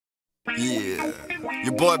Yeah,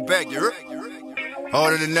 your boy back, you heard?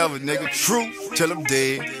 Harder than ever, nigga. True, till I'm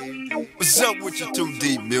dead. What's up with your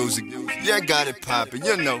 2D music? Yeah, I got it poppin',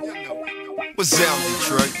 you know. What's up,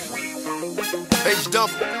 Detroit? H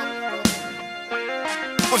double.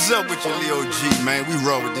 What's up with your Leo G, man? We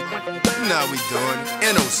roll with it. You know how we doing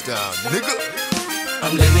it. NO style, nigga.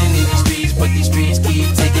 I'm living in these streets, but these streets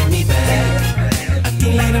keep taking me back. I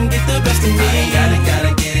can't let them get the best of me. I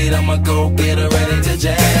gotta get it, I'ma go get her ready to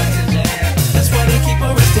jam. That's why they keep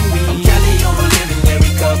arresting me. I'm Cali over living,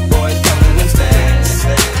 every cup boys counting them stacks.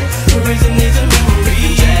 The reason is a memory. The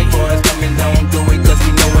Jag boys coming, don't do it cause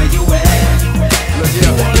we know where you at. Look,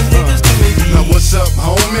 yeah. Now what's up,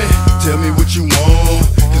 homie? Tell me what you want.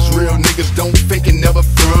 Cause real niggas don't fake and never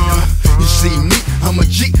front. You see me, I'm a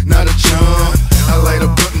G, not a chump. I light a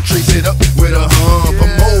blunt and trace it up with a hump.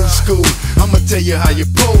 I'm old school, I'ma tell you how you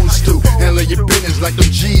supposed to. Handle your business like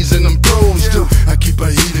them G's and them pros do. I keep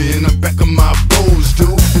a heater in the back of my bows,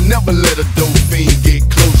 dude. And never let a dope fiend get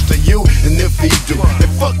close to you. And if he do,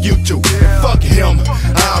 then fuck you too, and fuck him.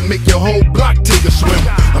 I'll make your whole block take a swim.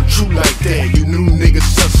 I'm true like that, you new niggas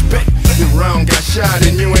suspect. Your round got shot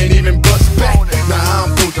and you ain't even bust back. Now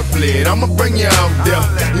I'm supposed to play it, I'ma bring you out there.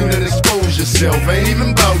 You done expose yourself, ain't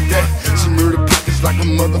even bout that. She murder pockets like a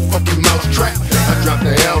motherfucking mouse trap. I dropped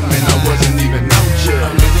the album and I wasn't even out yet.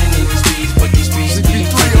 I'm living in these streets, but these streets keep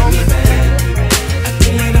taking me back. I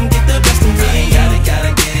can't let them get the best of me. I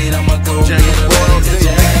gotta get it, I'ma go get her ready to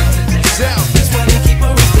jam. That's why they keep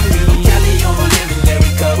arresting me. Cali over living,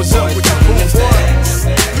 every cup boys counting them stacks.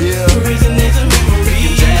 The reason is a memory.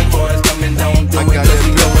 The Jag boys coming, don't do it cause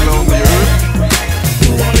we know where you at.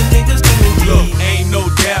 You wanna think this to me? Look, ain't no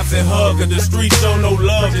dabs and hug, and the streets show no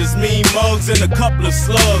love. Just mean mugs and a couple of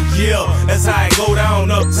slugs. Yeah, that's how it go down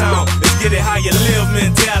uptown. Let's get it how you live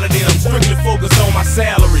mentality. I'm strictly focused on my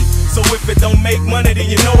salary. So if it don't make money, then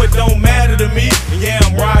you know it don't matter to me. And yeah,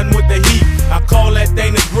 I'm riding with the heat. I call that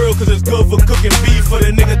thing the grill cause it's good for cooking beef. For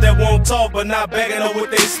the niggas that won't talk but not backing up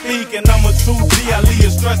what they speak. And I'm a true G, I leave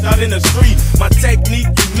you stressed out in the street. My technique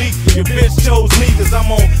unique, your bitch chose me cause I'm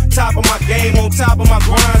on top of my game, on top of my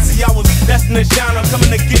grind. See, I was destined to shine, I'm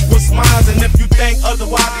coming to get what's mine. And if you think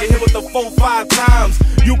otherwise, get hit with the 4-5 times.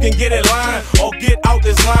 You can get in line or get out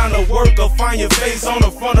this line of work, or find your face on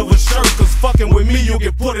the front of a shirt. Cause fucking with me, you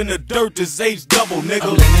get put in the dirt. This H double, nigga.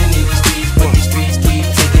 I'm living in these streets, but these streets keep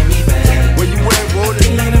taking me back. Where you at, Woody? I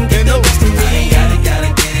can't let them get the best of me. I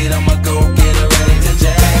gotta get it, I'ma go get her ready to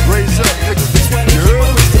jam. Raise up, nigga. That's why they keep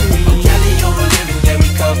arresting me. I'm Cali over living,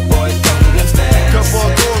 every cup boys counting them stacks. Cup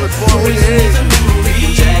boy, boy, The reason is a memory.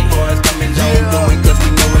 The Jag boys coming, don't do it cause we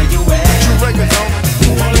know where you at. True records,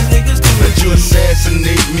 homie. All these niggas do Let you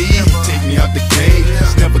assassinate me, take me out the game.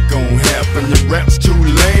 It's never gon' happen, your rap's too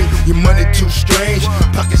lame. Your money too strange,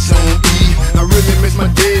 pockets on E. I really miss my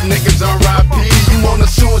dead niggas, R.I.P. You on a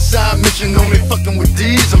suicide mission, only fucking with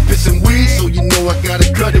these. I'm pissing weed, so you know I gotta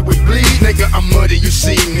cut it with bleed. Nigga, I'm muddy, you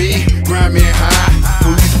see me, grimy and high.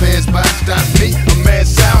 Police pass by, stop me, I'm mad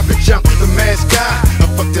sour, bitch, I'm the mask guy. I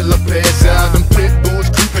fucked till I pass out, them pit bulls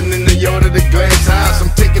creeping in the yard of the glass house.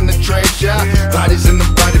 I'm taking the trash out, bodies in the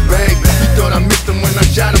body bag. You thought I missed him when I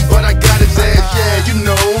shot him, but I got his ass, yeah, you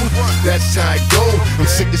know. That's how it go. I'm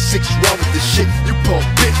sick of 6 wrong with this shit. You poor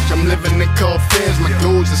bitch. I'm living in coffins. My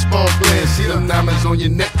goals are sparkling. See them diamonds on your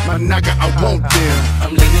neck, my nigga, I want them.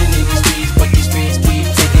 I'm living in these streets, but these streets keep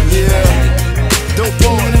taking me back. Don't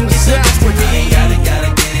fall.